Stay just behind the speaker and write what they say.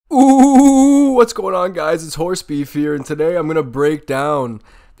What's going on, guys? It's Horse Beef here, and today I'm going to break down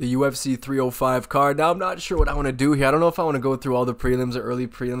the UFC 305 card. Now, I'm not sure what I want to do here. I don't know if I want to go through all the prelims or early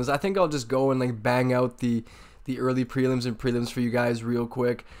prelims. I think I'll just go and bang out the early prelims and prelims for you guys real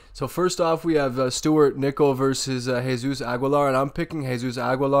quick. So first off, we have Stuart Nickel versus Jesus Aguilar, and I'm picking Jesus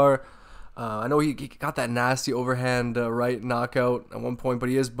Aguilar. I know he got that nasty overhand right knockout at one point, but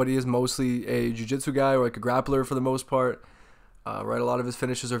he is mostly a jiu-jitsu guy, or like a grappler for the most part. Right, a lot of his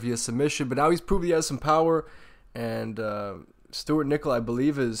finishes are via submission, but now he's proved he has some power. And Stuart Nickel, I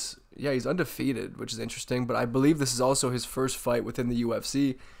believe, he's undefeated, which is interesting. But I believe this is also his first fight within the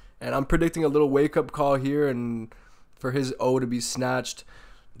UFC, and I'm predicting a little wake-up call here, and for his O to be snatched.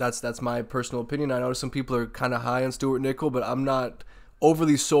 That's my personal opinion. I know some people are kind of high on Stuart Nickel, but I'm not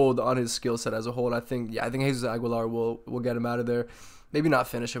overly sold on his skill set as a whole. And I think Jesus Aguilar will get him out of there. Maybe not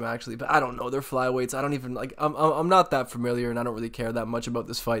finish him, actually, but I don't know. They're flyweights. I don't even I'm not that familiar, and I don't really care that much about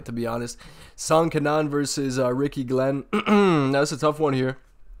this fight, to be honest. Song Kenan versus Ricky Glenn. That's a tough one here.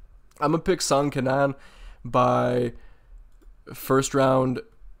 I'm gonna pick Song Kenan by first round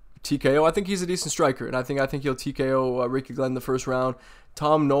TKO. I think he's a decent striker, and I think he'll TKO Ricky Glenn the first round.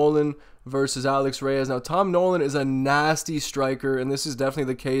 Tom Nolan versus Alex Reyes. Now, Tom Nolan is a nasty striker, and this is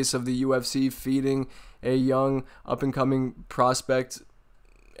definitely the case of the UFC feeding a young up-and-coming prospect,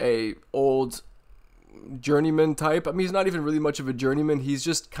 a old journeyman type. I mean, he's not even really much of a journeyman. He's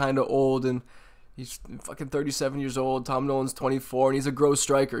just kind of old, and he's fucking 37 years old. Tom Nolan's 24, and he's a gross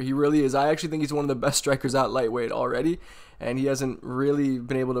striker. He really is. I actually think he's one of the best strikers at lightweight already, and he hasn't really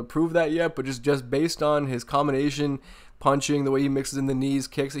been able to prove that yet, but just based on his combination punching, the way he mixes in the knees,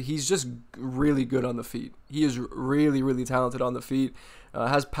 kicks, he's just really good on the feet. He is really, really talented on the feet.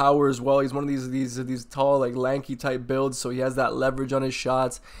 Has power as well. He's one of these tall, lanky type builds, so he has that leverage on his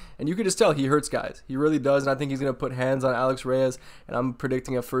shots, and you can just tell he hurts guys. He really does, and I think he's going to put hands on Alex Reyes, and I'm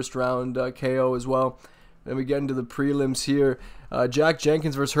predicting a first round KO as well. Then we get into the prelims here. Jack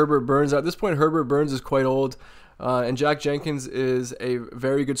Jenkins versus Herbert Burns. At this point, Herbert Burns is quite old, and Jack Jenkins is a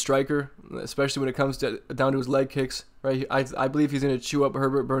very good striker, especially when it comes down to his leg kicks. Right, I believe he's going to chew up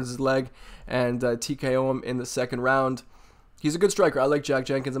Herbert Burns' leg and TKO him in the second round. He's a good striker. I like Jack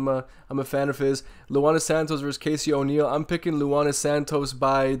Jenkins. I'm a fan of his. Luana Santos versus Casey O'Neill. I'm picking Luana Santos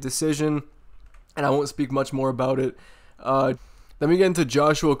by decision, and I won't speak much more about it. Then we get into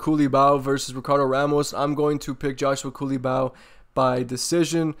Joshua Culibao versus Ricardo Ramos. I'm going to pick Joshua Culibao by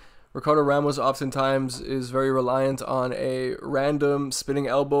decision. Ricardo Ramos oftentimes is very reliant on a random spinning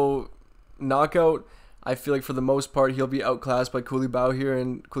elbow knockout. I feel like for the most part he'll be outclassed by Culibao here,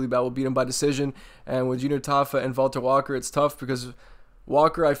 and Culibao will beat him by decision. And with Junior Tafa and Walter Walker, it's tough because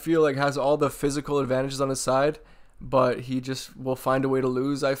Walker, I feel like, has all the physical advantages on his side, but he just will find a way to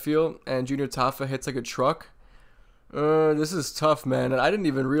lose, I feel. And Junior Tafa hits like a truck. This is tough, man. And I didn't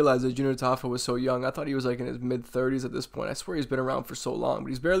even realize that Junior Tafa was so young. I thought he was in his mid-30s at this point. I swear he's been around for so long, but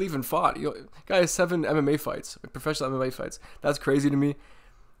he's barely even fought. Guy has 7 MMA fights, professional MMA fights. That's crazy to me.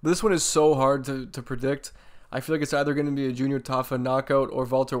 This one is so hard to predict. I feel like it's either going to be a Junior Tafa knockout, or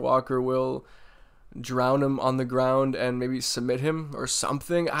Walter Walker will drown him on the ground and maybe submit him or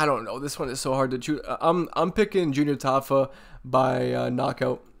something. I don't know. This one is so hard to choose. I'm picking Junior Tafa by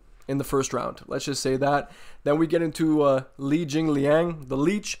knockout in the first round. Let's just say that. Then we get into Li Jingliang, the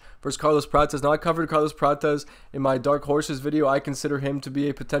Leech, versus Carlos Prates. Now, I covered Carlos Prates in my Dark Horses video. I consider him to be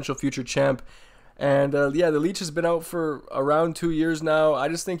a potential future champ. And the Leech has been out for around 2 years now. I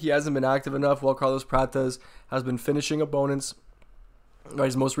just think he hasn't been active enough, while Carlos Prates has been finishing opponents.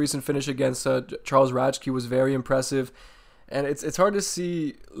 His most recent finish against Charles Ratchke was very impressive. And it's hard to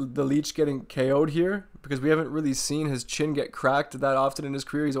see the Leech getting KO'd here, because we haven't really seen his chin get cracked that often in his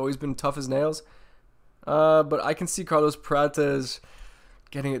career. He's always been tough as nails. But I can see Carlos Prates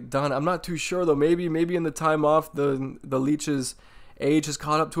getting it done. I'm not too sure, though. Maybe in the time off, the Leech's age has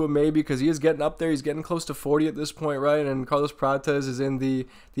caught up to him, maybe, because he is getting up there. He's getting close to 40 at this point, right? And Carlos Prates is in the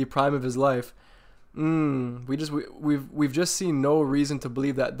prime of his life. We've just seen no reason to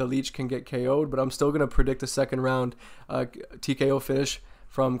believe that the Leech can get KO'd, but I'm still gonna predict a second round TKO finish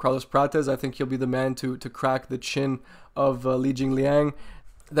from Carlos Prates. I think he'll be the man to crack the chin of Li Jingliang.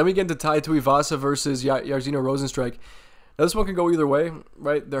 Then we get into Tai Tuivasa versus Jairzinho Rozenstruik. Now, this one can go either way,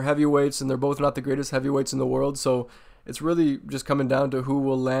 right? They're heavyweights, and they're both not the greatest heavyweights in the world, so it's really just coming down to who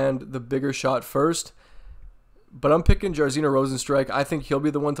will land the bigger shot first. But I'm picking Jairzinho Rozenstruik. I think he'll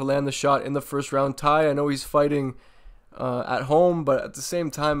be the one to land the shot in the first round. Tai, I know he's fighting at home, but at the same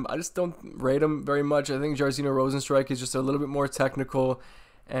time, I just don't rate him very much. I think Jairzinho Rozenstruik is just a little bit more technical,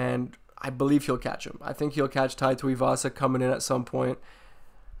 and I believe he'll catch him. I think he'll catch Tai Tuivasa coming in at some point.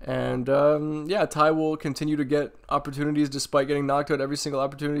 And Tai will continue to get opportunities despite getting knocked out every single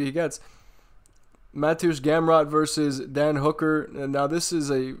opportunity he gets. Mateusz Gamrot versus Dan Hooker. Now, this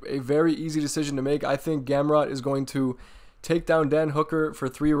is a very easy decision to make. I think Gamrot is going to take down Dan Hooker for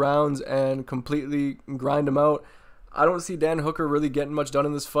 3 rounds and completely grind him out. I don't see Dan Hooker really getting much done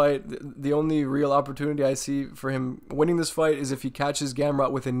in this fight. The only real opportunity I see for him winning this fight is if he catches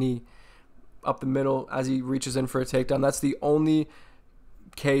Gamrot with a knee up the middle as he reaches in for a takedown. That's the only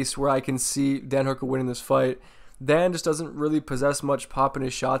case where I can see Dan Hooker winning this fight. Dan just doesn't really possess much pop in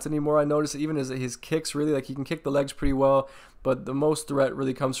his shots anymore. I noticed even his kicks, really, like, he can kick the legs pretty well, but the most threat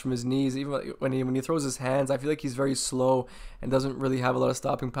really comes from his knees. Even when he throws his hands, I feel like he's very slow and doesn't really have a lot of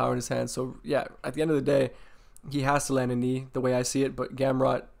stopping power in his hands. So yeah, at the end of the day, he has to land a knee the way I see it, but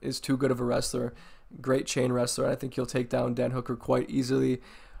Gamrot is too good of a wrestler, great chain wrestler, and I think he'll take down Dan Hooker quite easily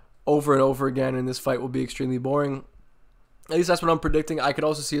over and over again, and this fight will be extremely boring. At least that's what I'm predicting. I could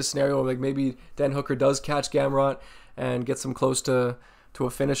also see a scenario where, like, maybe Dan Hooker does catch Gamrot and gets him close to a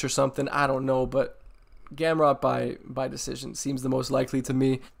finish or something. I don't know, but Gamrot by decision seems the most likely to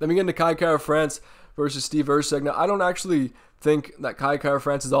me. Then we get into Kai Kara-France versus Steve Erceg. Now, I don't actually think that Kai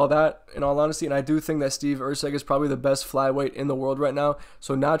Kara-France is all that, in all honesty, and I do think that Steve Erceg is probably the best flyweight in the world right now.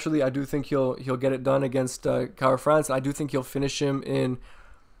 So naturally, I do think he'll get it done against Kara-France, and I do think he'll finish him in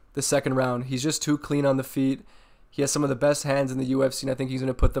the second round. He's just too clean on the feet. He has some of the best hands in the UFC, and I think he's going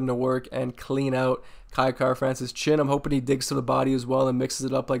to put them to work and clean out Kai Kara-France's chin. I'm hoping he digs to the body as well and mixes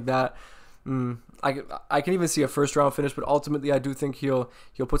it up like that. I can even see a first-round finish, but ultimately I do think he'll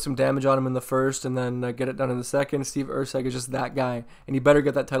put some damage on him in the first and then get it done in the second. Steve Erceg is just that guy, and he better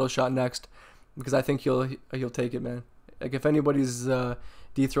get that title shot next because I think he'll take it, man. Like, if anybody's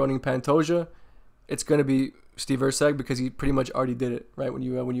dethroning Pantoja, it's going to be Steve Erceg because he pretty much already did it, right, when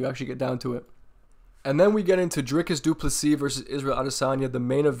you actually get down to it. And then we get into Dricus du Plessis versus Israel Adesanya, the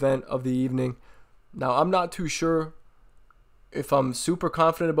main event of the evening. Now, I'm not too sure if I'm super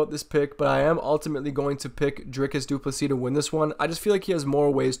confident about this pick, but I am ultimately going to pick Dricus du Plessis to win this one. I just feel like he has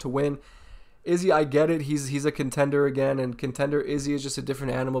more ways to win. Izzy, I get it. He's a contender again, and contender Izzy is just a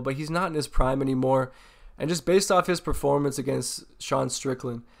different animal, but he's not in his prime anymore. And just based off his performance against Sean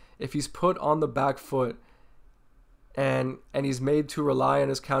Strickland, if he's put on the back foot, and he's made to rely on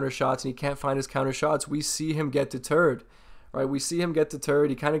his counter shots and he can't find his counter shots, we see him get deterred, right? We see him get deterred.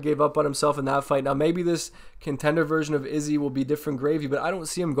 He kind of gave up on himself in that fight. Now, maybe this contender version of Izzy will be different gravy, but I don't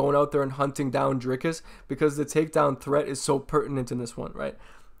see him going out there and hunting down Dricus because the takedown threat is so pertinent in this one, right?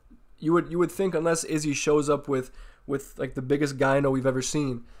 You would think, unless Izzy shows up with like the biggest gyno we've ever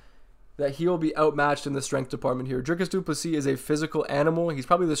seen, that he will be outmatched in the strength department here. Dricus du Plessis is a physical animal. He's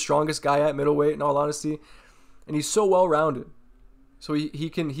probably the strongest guy at middleweight, in all honesty. And he's so well-rounded. So he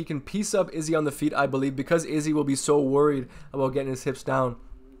can piece up Izzy on the feet, I believe, because Izzy will be so worried about getting his hips down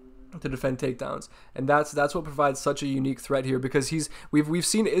to defend takedowns. And that's what provides such a unique threat here, because we've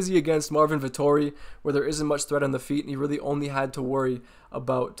seen Izzy against Marvin Vettori where there isn't much threat on the feet and he really only had to worry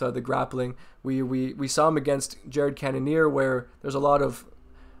about the grappling. We saw him against Jared Cannonier where there's a lot of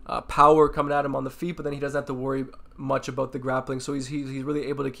power coming at him on the feet, but then he doesn't have to worry much about the grappling. So he's really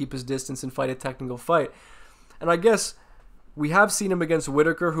able to keep his distance and fight a technical fight. And I guess we have seen him against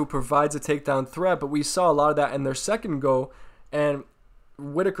Whitaker, who provides a takedown threat, but we saw a lot of that in their second go, and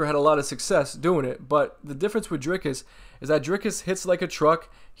Whitaker had a lot of success doing it. But the difference with Dricus is that Dricus hits like a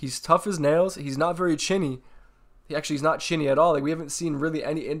truck. He's tough as nails. He's not very chinny. He's not chinny at all. Like, we haven't seen really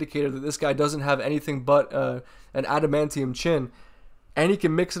any indicator that this guy doesn't have anything but an adamantium chin. And he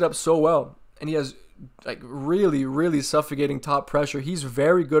can mix it up so well. And he has like really, really suffocating top pressure. He's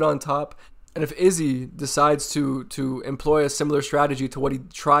very good on top. And if Izzy decides to employ a similar strategy to what he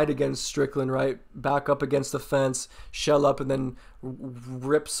tried against Strickland, right, back up against the fence, shell up, and then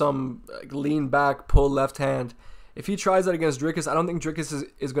rip some lean back, pull left hand, if he tries that against Dricus, I don't think Dricus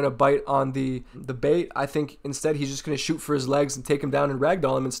is going to bite on the bait. I think instead he's just going to shoot for his legs and take him down and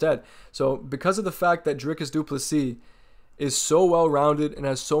ragdoll him instead. So because of the fact that Dricus du Plessis is so well-rounded and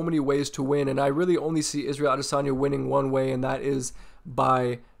has so many ways to win, and I really only see Israel Adesanya winning one way, and that is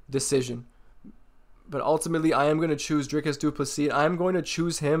by decision. But ultimately, I am going to choose Dricus du Plessis. I'm going to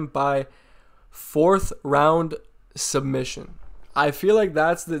choose him by 4th round submission. I feel like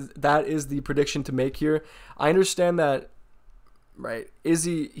that is the prediction to make here. I understand that, right,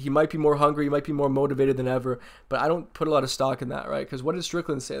 Izzy, he might be more hungry, he might be more motivated than ever, but I don't put a lot of stock in that, right? Because what did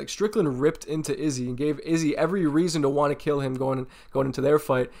Strickland say? Like, Strickland ripped into Izzy and gave Izzy every reason to want to kill him going into their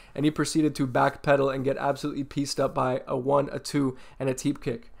fight, and he proceeded to backpedal and get absolutely pieced up by a 1, a 2, and a teep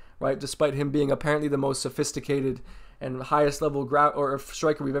kick. Right, despite him being apparently the most sophisticated and highest level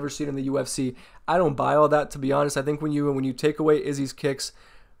striker we've ever seen in the UFC. I don't buy all that, to be honest. I think when you take away Izzy's kicks,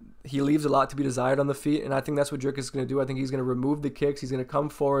 he leaves a lot to be desired on the feet, and I think that's what Dricus is going to do. I think he's going to remove the kicks. He's going to come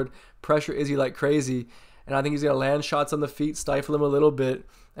forward, pressure Izzy like crazy, and I think he's going to land shots on the feet, stifle him a little bit,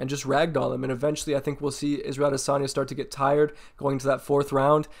 and just ragdoll him. And eventually I think we'll see Israel Adesanya start to get tired going into that 4th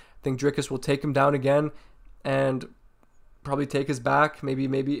round. I think Dricus will take him down again and probably take his back.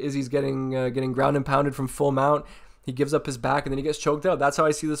 Maybe Izzy's getting ground and pounded from full mount. He gives up his back, and then he gets choked out. That's how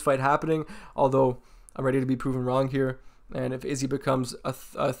I see this fight happening, although I'm ready to be proven wrong here. And if Izzy becomes a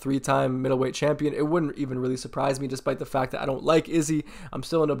 3-time middleweight champion, it wouldn't even really surprise me, despite the fact that I don't like Izzy. I'm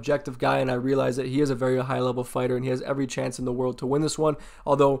still an objective guy, and I realize that he is a very high-level fighter, and he has every chance in the world to win this one,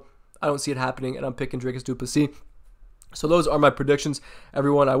 although I don't see it happening, and I'm picking Dricus du Plessis. So those are my predictions,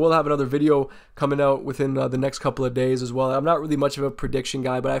 everyone. I will have another video coming out within the next couple of days as well. I'm not really much of a prediction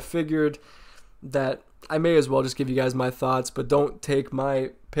guy, but I figured that I may as well just give you guys my thoughts, but don't take my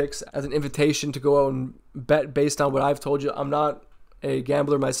picks as an invitation to go out and bet based on what I've told you. I'm not a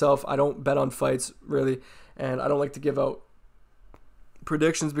gambler myself. I don't bet on fights, really, and I don't like to give out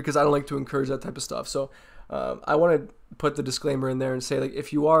predictions because I don't like to encourage that type of stuff. So I want to put the disclaimer in there and say, like,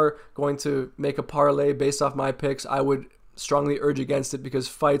 if you are going to make a parlay based off my picks, I would strongly urge against it, because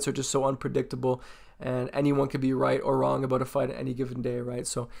fights are just so unpredictable, and anyone could be right or wrong about a fight at any given day, right?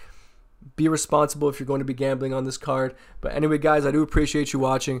 So be responsible if you're going to be gambling on this card. But anyway, guys, I do appreciate you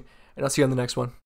watching, and I'll see you on the next one.